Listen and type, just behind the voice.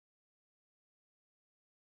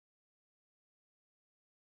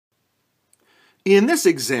In this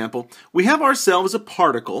example, we have ourselves a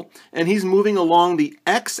particle, and he's moving along the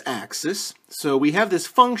x-axis. So we have this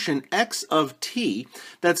function x of t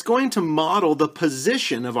that's going to model the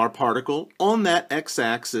position of our particle on that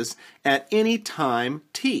x-axis at any time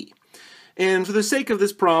t. And for the sake of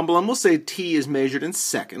this problem, we'll say t is measured in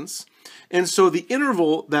seconds. And so the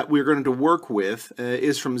interval that we're going to work with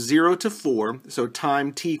is from 0 to 4, so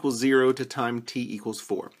time t equals 0 to time t equals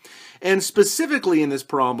 4. And specifically in this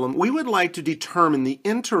problem, we would like to determine the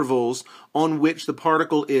intervals on which the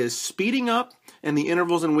particle is speeding up and the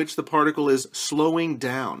intervals in which the particle is slowing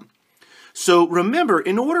down. So remember,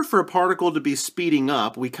 in order for a particle to be speeding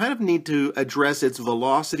up, we kind of need to address its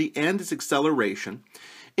velocity and its acceleration.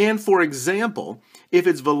 And for example, if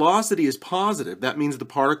its velocity is positive, that means the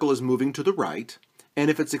particle is moving to the right. And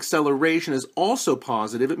if its acceleration is also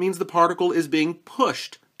positive, it means the particle is being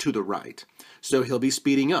pushed to the right. So he'll be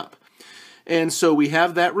speeding up. And so we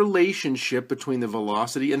have that relationship between the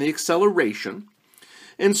velocity and the acceleration.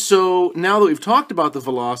 And so now that we've talked about the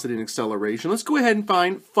velocity and acceleration, let's go ahead and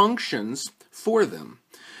find functions for them.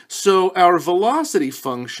 So our velocity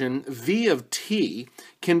function, v of t,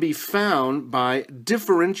 can be found by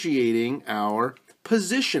differentiating our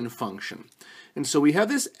position function. And so we have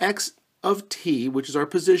this x of t, which is our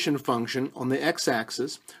position function on the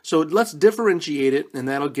x-axis. So let's differentiate it, and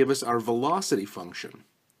that'll give us our velocity function.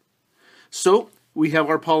 So we have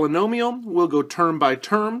our polynomial. We'll go term by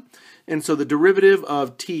term. And so the derivative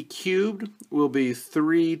of t cubed will be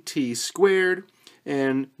 3t squared.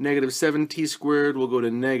 And negative 7t squared will go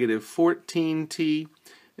to negative 14t.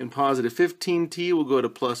 And positive 15t will go to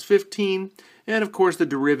plus 15. And of course the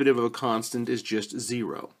derivative of a constant is just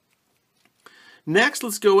 0. Next,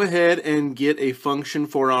 let's go ahead and get a function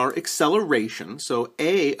for our acceleration, so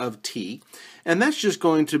a of t, and that's just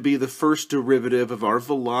going to be the first derivative of our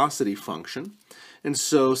velocity function. And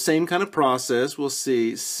so same kind of process, we'll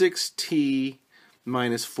see 6t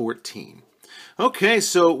minus 14. Okay,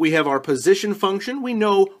 so we have our position function. We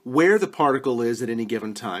know where the particle is at any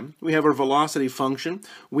given time. We have our velocity function.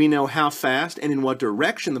 We know how fast and in what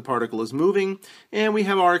direction the particle is moving. And we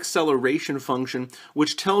have our acceleration function,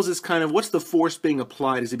 which tells us kind of what's the force being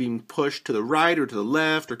applied. Is it being pushed to the right or to the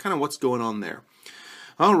left, or kind of what's going on there?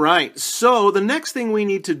 All right, so the next thing we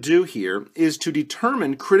need to do here is to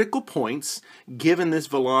determine critical points given this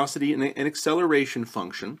velocity and acceleration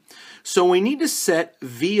function. So we need to set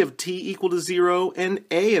v of t equal to 0 and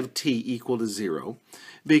a of t equal to 0,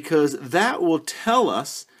 because that will tell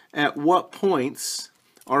us at what points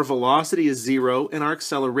our velocity is 0 and our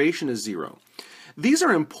acceleration is 0. These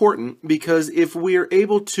are important because if we're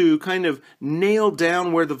able to kind of nail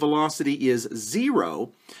down where the velocity is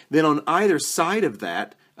 0, then on either side of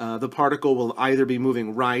that, the particle will either be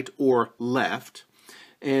moving right or left.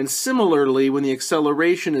 And similarly, when the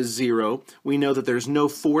acceleration is 0, we know that there's no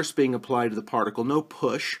force being applied to the particle, no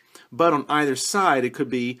push, but on either side it could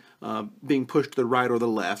be being pushed to the right or the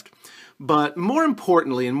left. But more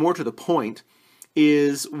importantly, and more to the point,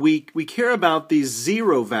 is we care about these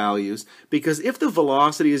 0 values because if the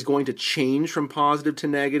velocity is going to change from positive to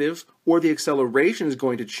negative, or the acceleration is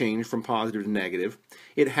going to change from positive to negative,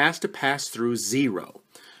 it has to pass through 0.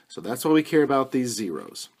 So that's why we care about these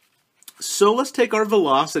zeros. So let's take our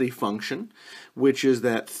velocity function, which is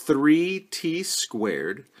that 3t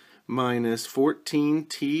squared minus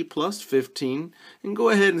 14t plus 15, and go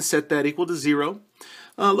ahead and set that equal to 0.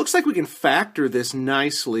 Looks like we can factor this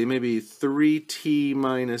nicely, maybe 3t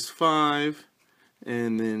minus 5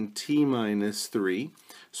 and then t minus 3.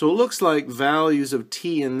 So it looks like values of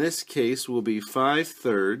t in this case will be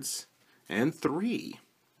 5/3 and 3.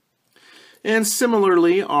 And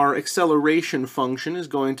similarly, our acceleration function is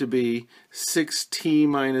going to be 6t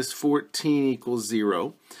minus 14 equals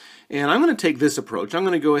 0. And I'm going to take this approach. I'm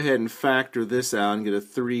going to go ahead and factor this out and get a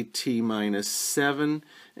 3t minus 7.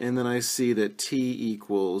 And then I see that t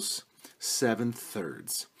equals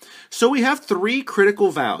 7/3. So we have 3 critical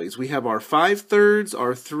values. We have our 5/3,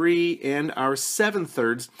 our 3, and our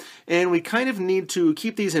 7/3. And we kind of need to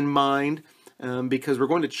keep these in mind because we're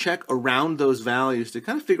going to check around those values to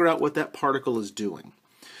kind of figure out what that particle is doing.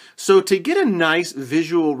 So to get a nice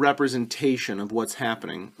visual representation of what's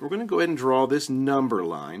happening, we're going to go ahead and draw this number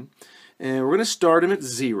line. And we're going to start them at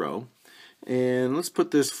 0. And let's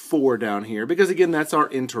put this 4 down here, because again, that's our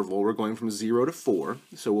interval. We're going from 0 to 4,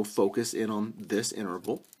 so we'll focus in on this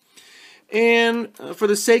interval. And for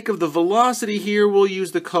the sake of the velocity here, we'll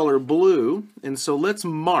use the color blue. And so let's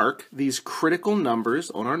mark these critical numbers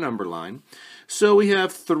on our number line. So we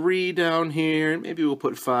have 3 down here, and maybe we'll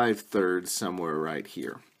put 5/3 somewhere right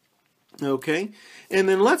here. Okay, and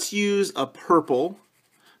then let's use a purple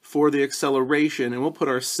for the acceleration, and we'll put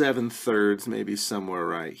our 7/3 maybe somewhere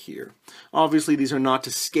right here. Obviously, these are not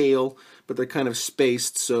to scale, but they're kind of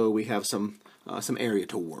spaced so we have some area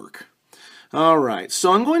to work. All right,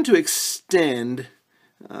 so I'm going to extend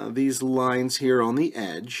these lines here on the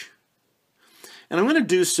edge. And I'm going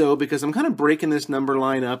to do so because I'm kind of breaking this number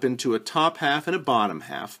line up into a top half and a bottom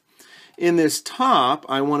half. In this top,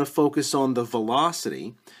 I want to focus on the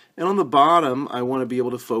velocity, and on the bottom, I want to be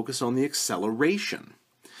able to focus on the acceleration.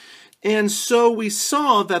 And so we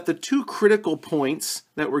saw that the two critical points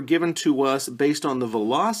that were given to us based on the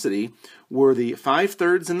velocity were the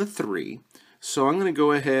 5/3 and the 3. So I'm going to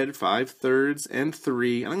go ahead, 5/3 and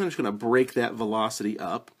 3, and I'm just going to break that velocity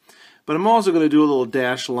up. But I'm also going to do a little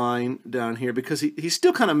dash line down here because he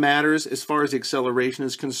still kind of matters as far as the acceleration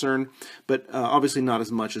is concerned, but obviously not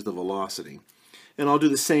as much as the velocity. And I'll do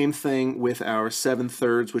the same thing with our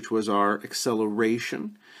 7/3, which was our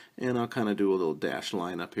acceleration. And I'll kind of do a little dash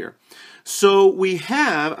line up here. So we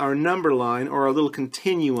have our number line, or our little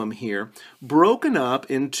continuum here, broken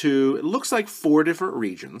up into, it looks like 4 different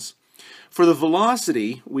regions. For the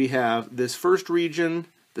velocity, we have this first region,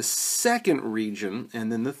 the second region,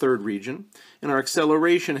 and then the third region. And our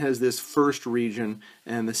acceleration has this first region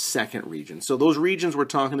and the second region. So those regions we're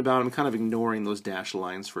talking about, I'm kind of ignoring those dashed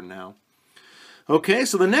lines for now. Okay,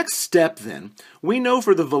 so the next step then, we know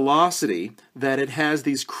for the velocity that it has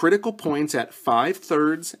these critical points at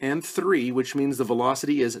 5/3 and 3, which means the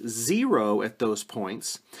velocity is 0 at those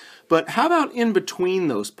points. But how about in between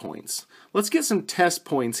those points? Let's get some test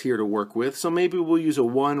points here to work with. So maybe we'll use a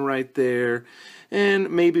 1 right there, and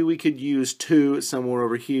maybe we could use 2 somewhere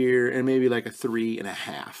over here, and maybe like a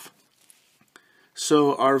 3.5.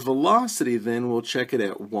 So our velocity then, we'll check it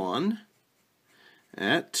at 1,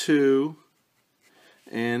 at 2,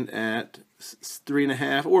 and at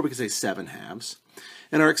 3.5, or we could say 7/2.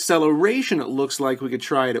 And our acceleration, it looks like we could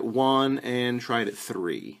try it at 1 and try it at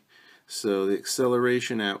 3. So the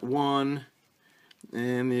acceleration at 1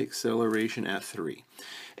 and the acceleration at 3.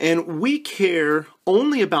 And we care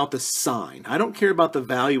only about the sign. I don't care about the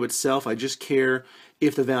value itself. I just care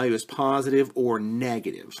if the value is positive or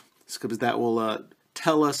negative. Because that will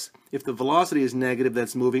tell us if the velocity is negative,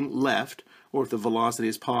 that's moving left, or if the velocity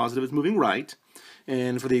is positive, it's moving right.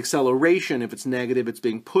 And for the acceleration, if it's negative, it's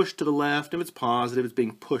being pushed to the left. If it's positive, it's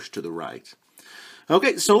being pushed to the right.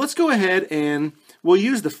 Okay, so let's go ahead and we'll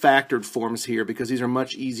use the factored forms here because these are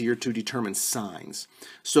much easier to determine signs.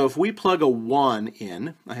 So if we plug a 1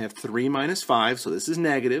 in, I have 3 minus 5, so this is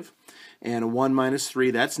negative. And a 1 minus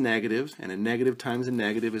 3, that's negative. And a negative times a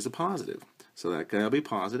negative is a positive. So that guy will be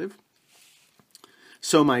positive.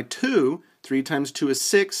 So my 2, 3 times 2 is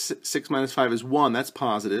 6. 6 minus 5 is 1, that's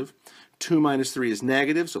positive. 2 minus 3 is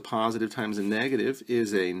negative, so positive times a negative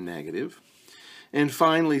is a negative. And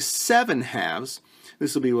finally, 7/2.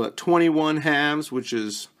 This will be what, 21/2, which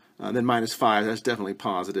is then minus 5, that's definitely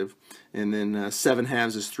positive. And then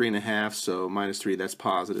 7/2 is 3.5, so minus 3, that's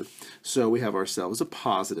positive. So we have ourselves a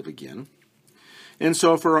positive again. And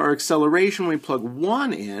so for our acceleration, we plug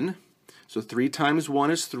 1 in. So 3 times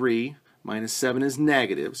 1 is 3, minus 7 is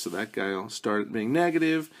negative, so that guy will start being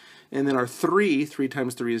negative. And then our 3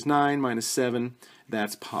 times 3 is 9, minus 7,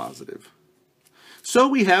 that's positive. So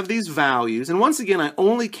we have these values, and once again, I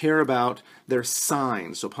only care about their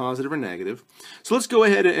signs, so positive or negative. So let's go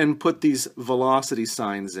ahead and put these velocity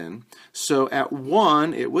signs in. So at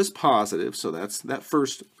 1, it was positive, so that's that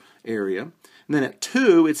first area. And then at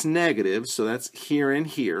 2, it's negative, so that's here and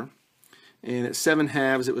here. And at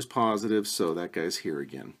 7/2, it was positive, so that guy's here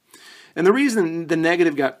again. And the reason the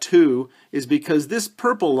negative got 2 is because this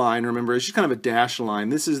purple line, remember, is just kind of a dash line.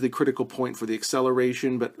 This is the critical point for the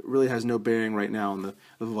acceleration, but really has no bearing right now on the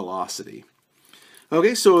velocity.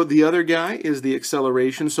 Okay, so the other guy is the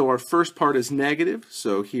acceleration. So our first part is negative,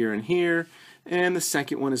 so here and here. And the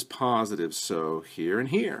second one is positive, so here and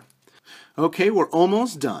here. Okay, we're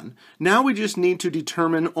almost done. Now we just need to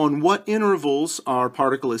determine on what intervals our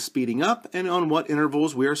particle is speeding up and on what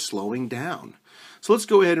intervals we are slowing down. So let's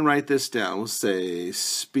go ahead and write this down. We'll say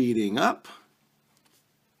speeding up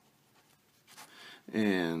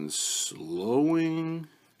and slowing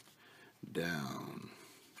down.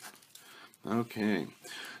 Okay.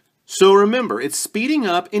 So remember, it's speeding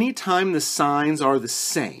up anytime the signs are the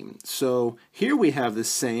same. So here we have the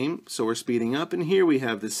same, so we're speeding up, and here we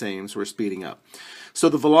have the same, so we're speeding up. So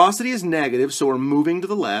the velocity is negative, so we're moving to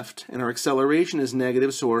the left, and our acceleration is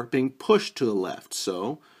negative, so we're being pushed to the left.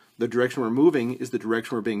 So the direction we're moving is the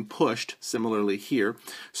direction we're being pushed, similarly here.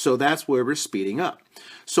 So that's where we're speeding up.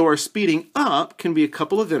 So our speeding up can be a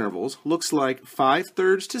couple of intervals. Looks like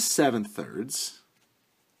 5/3 to 7/3.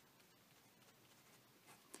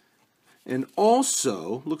 and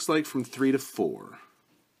also looks like from 3 to 4.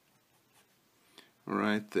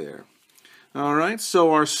 Right there. All right,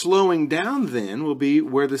 so our slowing down then will be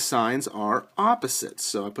where the signs are opposite.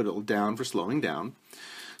 So I put it down for slowing down.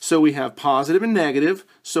 So we have positive and negative,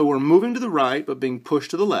 so we're moving to the right but being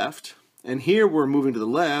pushed to the left. And here we're moving to the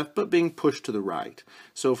left but being pushed to the right.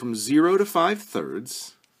 So from 0 to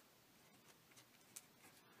 5/3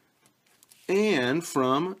 and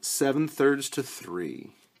from 7/3 to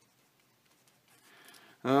 3.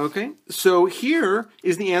 Okay, so here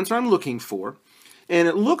is the answer I'm looking for. And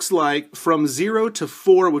it looks like from 0 to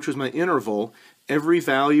 4, which was my interval, every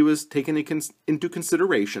value is taken into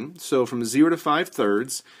consideration. So from 0 to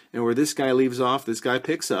 5/3, and where this guy leaves off, this guy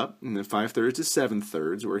picks up. And then 5/3 is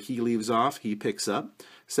 7/3. Where he leaves off, he picks up.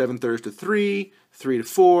 7/3 to 3, 3 to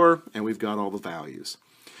 4, and we've got all the values.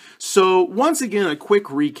 So once again, a quick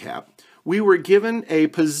recap. We were given a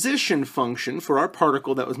position function for our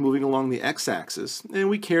particle that was moving along the x-axis,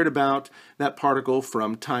 and we cared about that particle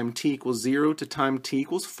from time t equals 0 to time t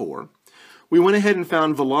equals 4. We went ahead and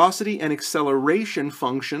found velocity and acceleration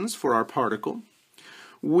functions for our particle.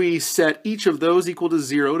 We set each of those equal to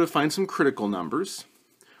 0 to find some critical numbers.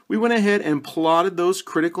 We went ahead and plotted those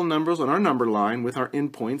critical numbers on our number line with our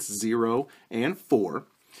endpoints 0 and 4.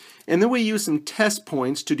 And then we used some test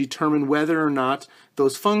points to determine whether or not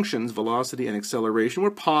those functions, velocity and acceleration,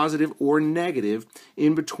 were positive or negative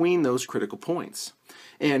in between those critical points.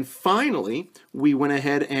 And finally, we went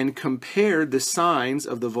ahead and compared the signs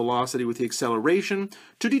of the velocity with the acceleration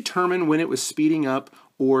to determine when it was speeding up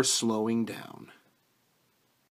or slowing down.